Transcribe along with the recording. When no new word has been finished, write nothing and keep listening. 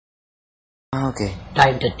Okay.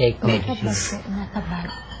 Time to take medicine.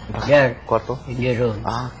 There, Kwarto? in your room.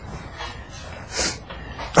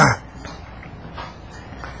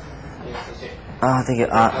 Thank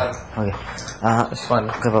you. Okay. This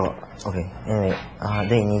one. Okay, Papa. Okay. Anyway,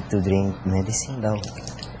 they need to drink medicine now.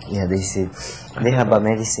 Yeah, they said they have a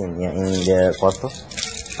medicine in the kwarto.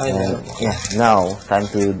 Yeah, now time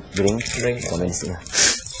to drink the medicine.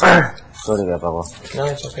 Sorry, Papa. No,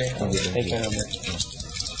 it's okay. I'll take care of it.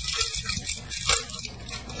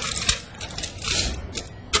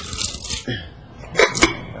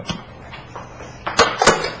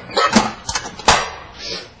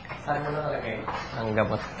 Saan mo nakalagay? Ang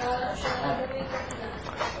gamot.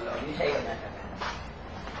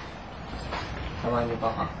 Samahan niyo pa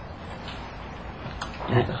ako.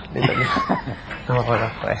 Dito. Tama ko na.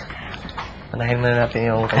 Okay. Panahin muna natin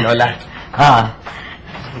yung kay Lola.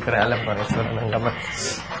 Hindi ko rin alam kung ano sila ng gamot.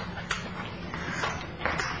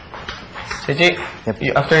 Seiichi,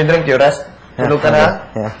 after you drink, you rest. Tulog ka na?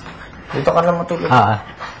 Yeah. Dito ka na matulog.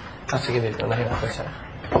 Sige, dito. Unahin natin siya.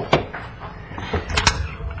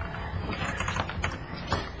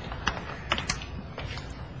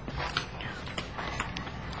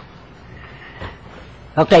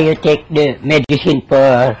 Okay, you take the medicine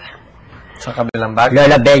for Sa kabilang bag.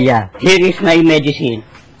 Lola Bella. Here is my medicine.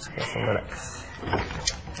 Sige, sandali.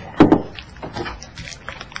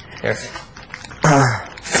 Here.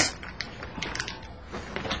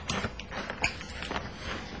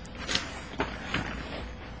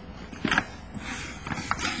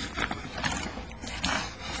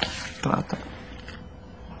 Ito ata.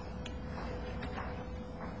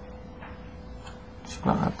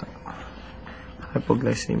 Saan ata?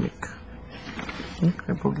 Hypoglycemic.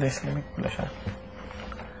 Hypoglycemic pala siya.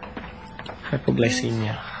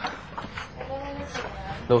 Hypoglycemia.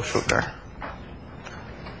 Low sugar.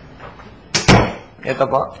 Ito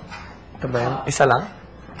po. Ito ba yun? Isa lang?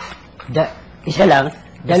 Isa lang?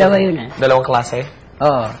 Dalawa yun Dalawang klase?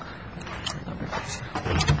 Oo.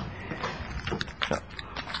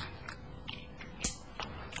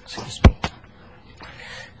 Excuse me.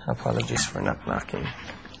 Apologies for not knocking.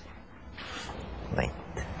 Right.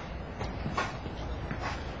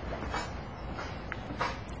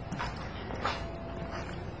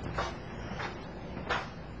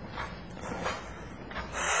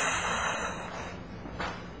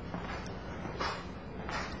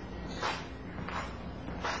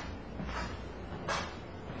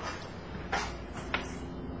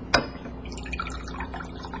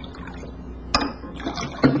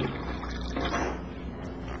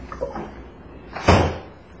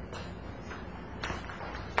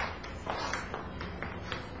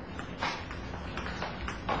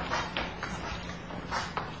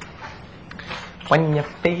 When you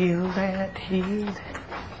feel that heat.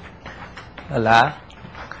 Wala.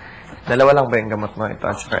 Dalawa lang ba yung gamot mo? Ito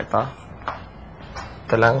at saka ito?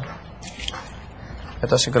 Ito lang?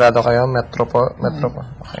 Ito sigurado kayo? Metro po? Metro po.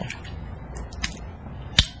 Okay.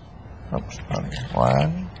 Oops, sorry.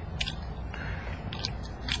 One.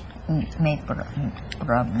 May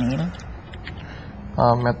Probnil.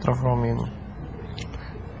 Metformin.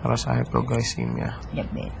 Para sa hypoglycemia.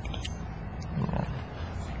 Diabetes. Ayan.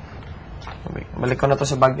 Balik ko na to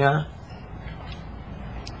sa bag niya.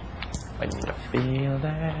 When you feel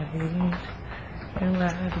that heat, and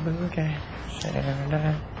that bouquet, share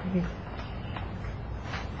that heat.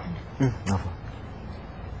 Opo.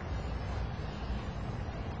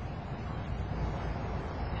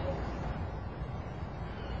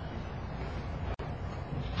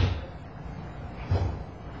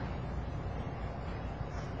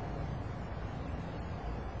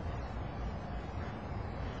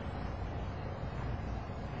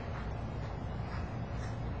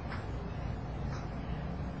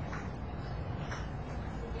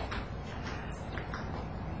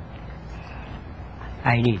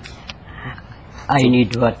 I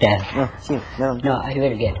need water. No, see, meron. No, I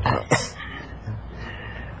will get up.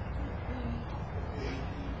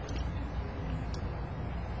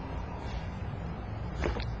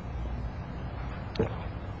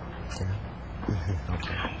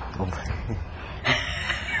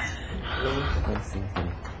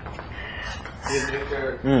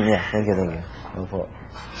 Yeah, thank you. Opo.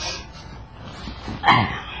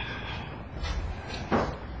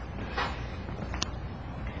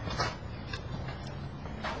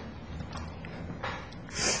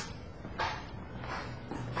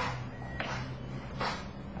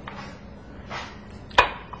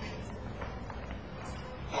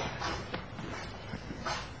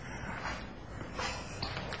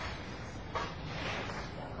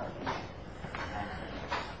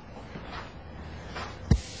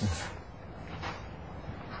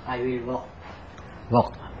 I will walk.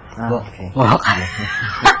 Walk. Okay. Walk.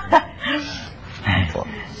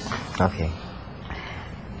 Okay.